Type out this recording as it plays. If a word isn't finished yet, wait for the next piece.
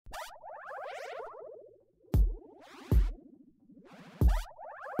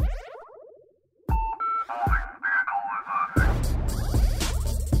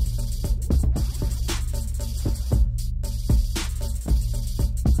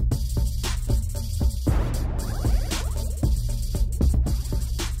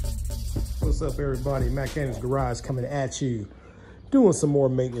What's up, everybody? Mechanics Garage coming at you, doing some more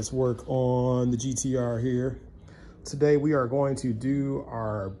maintenance work on the GTR here. Today we are going to do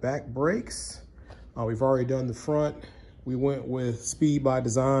our back brakes. We've already done the front. We went with Speed by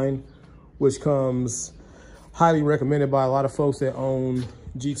Design, which comes highly recommended by a lot of folks that own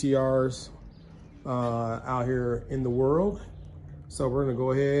GTRs out here in the world. So we're gonna go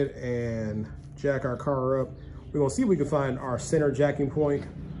ahead and jack our car up. We're gonna see if we can find our center jacking point,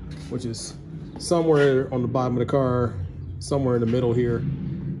 which is somewhere on the bottom of the car, somewhere in the middle here.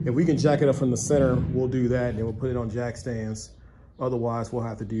 If we can jack it up from the center, we'll do that, and then we'll put it on jack stands. Otherwise, we'll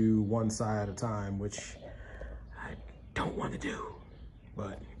have to do one side at a time, which I don't want to do,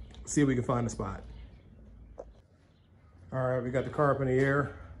 but see if we can find a spot. All right, we got the car up in the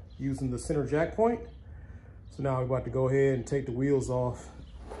air using the center jack point. So now we're about to go ahead and take the wheels off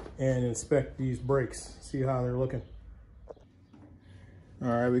and inspect these brakes, see how they're looking. All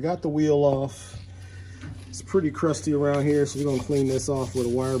right, we got the wheel off. It's pretty crusty around here, so we're gonna clean this off with a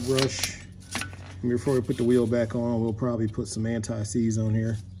wire brush. And before we put the wheel back on, we'll probably put some anti-seize on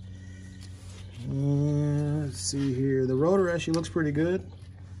here. Let's see here. The rotor actually looks pretty good.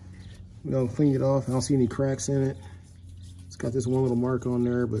 We're gonna clean it off. I don't see any cracks in it. It's got this one little mark on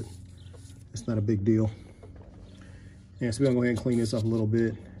there, but it's not a big deal. Yeah, so we're gonna go ahead and clean this up a little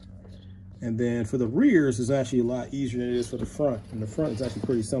bit. And then for the rears, it's actually a lot easier than it is for the front. And the front is actually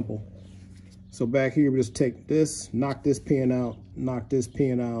pretty simple. So back here, we just take this, knock this pin out, knock this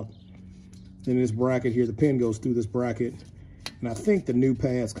pin out. Then this bracket here, the pin goes through this bracket. And I think the new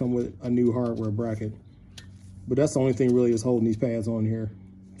pads come with a new hardware bracket. But that's the only thing really is holding these pads on here.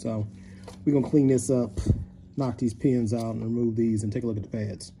 So we're gonna clean this up, knock these pins out and remove these and take a look at the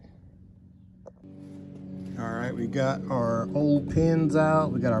pads. All right, we got our old pins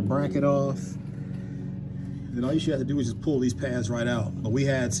out. We got our bracket off. Then all you should have to do is just pull these pads right out. But we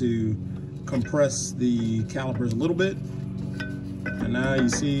had to compress the calipers a little bit. And now you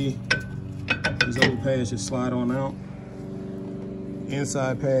see these old pads just slide on out.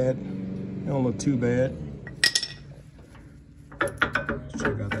 Inside pad, they don't look too bad. Let's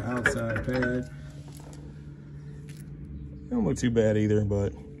check out the outside pad. They don't look too bad either,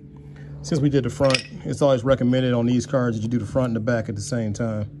 but since we did the front, it's always recommended on these cars that you do the front and the back at the same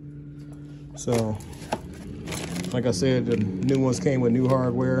time. So, like I said, the new ones came with new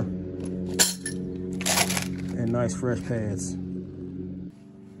hardware and nice fresh pads.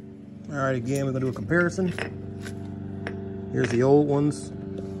 All right, again, we're gonna do a comparison. Here's the old ones.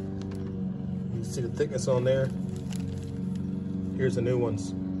 You can see the thickness on there. Here's the new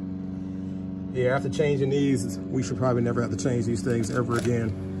ones. Yeah, after changing these, we should probably never have to change these things ever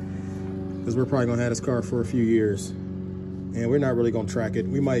again, because we're probably gonna have this car for a few years. And we're not really gonna track it.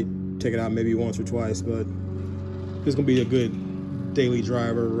 We might take it out maybe once or twice, but it's gonna be a good daily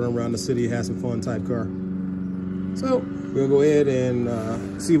driver, run around the city, have some fun type car. So we're gonna go ahead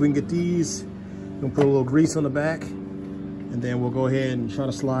and see if we can get these. We're gonna put a little grease on the back, and then we'll go ahead and try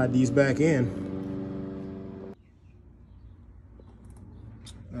to slide these back in.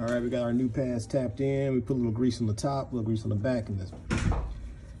 All right, we got our new pads tapped in. We put a little grease on the top, a little grease on the back, and this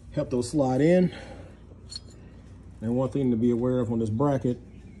help those slide in. And one thing to be aware of on this bracket,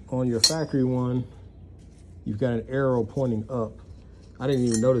 on your factory one, you've got an arrow pointing up. I didn't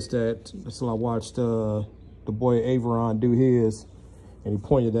even notice that until I watched the boy Averon do his, and he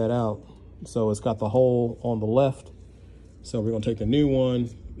pointed that out. So it's got the hole on the left. So we're gonna take the new one.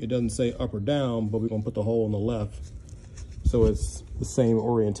 It doesn't say up or down, but we're gonna put the hole on the left. So it's the same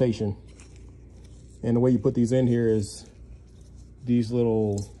orientation. And the way you put these in here is these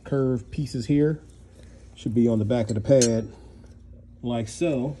little curved pieces here should be on the back of the pad, like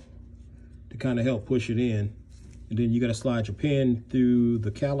so, to kind of help push it in. And then you got to slide your pin through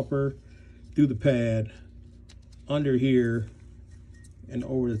the caliper, through the pad, under here, and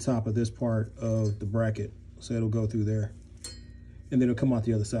over the top of this part of the bracket. So it'll go through there. And then it'll come out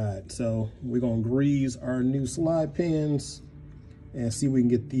the other side. So we're going to grease our new slide pins and see if we can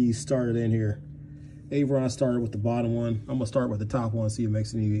get these started in here. Averon started with the bottom one. I'm gonna start with the top one, see if it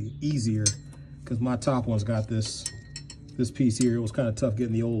makes it any easier, because my top one's got this piece here. It was kind of tough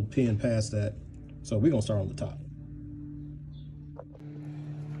getting the old pin past that. So we're gonna start on the top.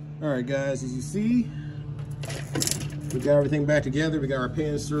 All right, guys, as you see, we got everything back together. We got our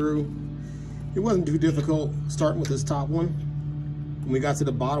pins through. It wasn't too difficult starting with this top one. When we got to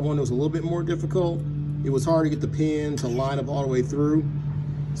the bottom one, it was a little bit more difficult. It was hard to get the pin to line up all the way through.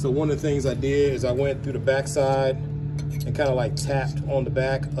 So one of the things I did is I went through the back side and kind of like tapped on the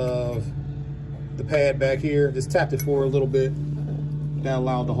back of the pad back here. Just tapped it forward a little bit. That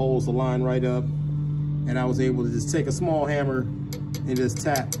allowed the holes to line right up. And I was able to just take a small hammer and just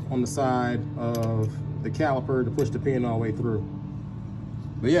tap on the side of the caliper to push the pin all the way through.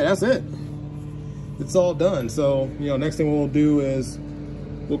 But yeah, that's it. It's all done. So, you know, next thing we'll do is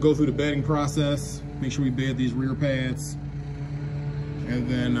we'll go through the bedding process, make sure we bed these rear pads, and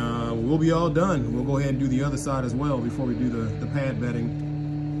then we'll be all done. We'll go ahead and do the other side as well before we do the pad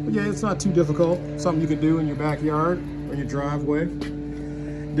bedding. But yeah, it's not too difficult. Something you can do in your backyard or your driveway.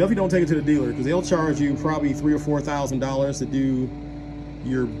 Definitely don't take it to the dealer because they'll charge you probably $3,000 or $4,000 to do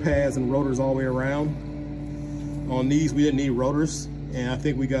your pads and rotors all the way around. On these, we didn't need rotors, and I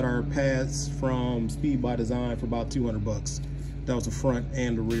think we got our pads from Speed by Design for about 200 bucks. That was the front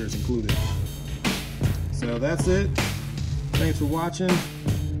and the rears included. So that's it. Thanks for watching.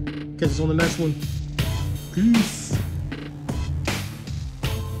 Catch us on the next one. Peace.